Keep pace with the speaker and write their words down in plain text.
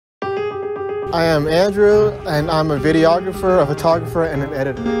I am Andrew, and I'm a videographer, a photographer, and an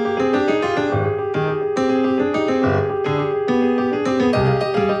editor.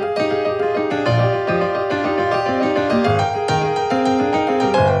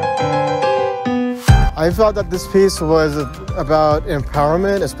 I felt that this piece was about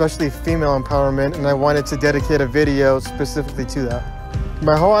empowerment, especially female empowerment, and I wanted to dedicate a video specifically to that.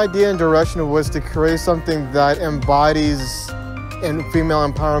 My whole idea and direction was to create something that embodies female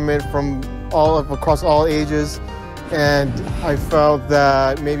empowerment from across all ages, and I felt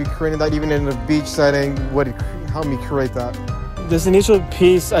that maybe creating that even in a beach setting would help me create that. This initial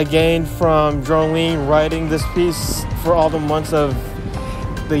piece I gained from Jolynn writing this piece for all the months of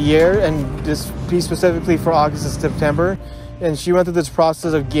the year, and this piece specifically for August and September. And she went through this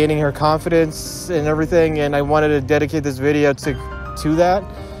process of gaining her confidence and everything, and I wanted to dedicate this video to that.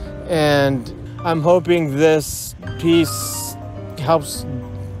 And I'm hoping this piece helps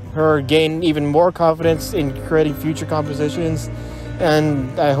her gain even more confidence in creating future compositions,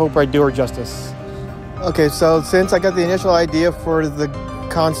 and I hope I do her justice. Okay, so since I got the initial idea for the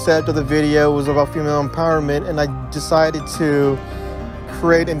concept of the video was about female empowerment, and I decided to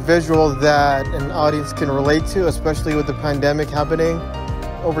create a visual that an audience can relate to, especially with the pandemic happening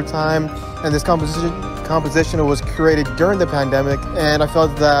over time. And this composition was created during the pandemic, and I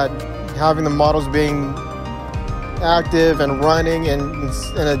felt that having the models being active and running and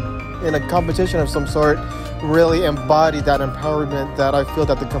in a competition of some sort really embodied that empowerment that I feel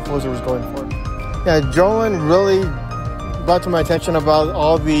that the composer was going for. Yeah, Jolynn really brought to my attention about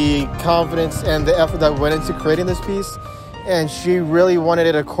all the confidence and the effort that went into creating this piece, and she really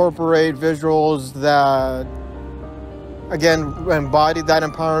wanted to incorporate visuals that, again, embodied that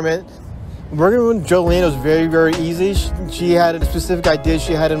empowerment. Working with Jolynn was very, very easy. She had a specific idea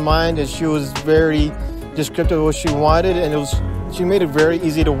she had in mind, and she was very descriptive of what she wanted, and she made it very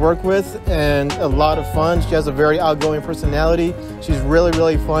easy to work with and a lot of fun. She has a very outgoing personality. She's really,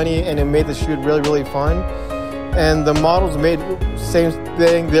 really funny, and it made the shoot really, really fun. And the models made the same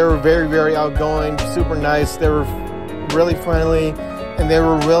thing. They were very, very outgoing, super nice. They were really friendly, and they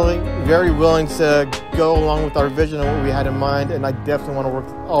were really very willing to go along with our vision and what we had in mind, and I definitely want to work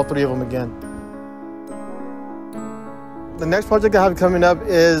with all three of them again. The next project I have coming up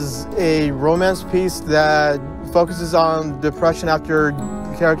is a romance piece that focuses on depression after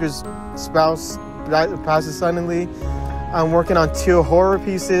the character's spouse passes suddenly. I'm working on 2 horror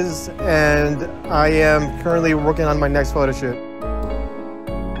pieces, and I am currently working on my next photo shoot.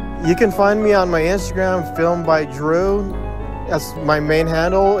 You can find me on my Instagram, Film by Drew. That's my main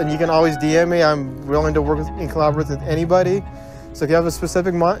handle, and you can always DM me. I'm willing to work with and collaborate with anybody. So if you have a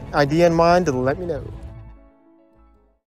specific idea in mind, let me know.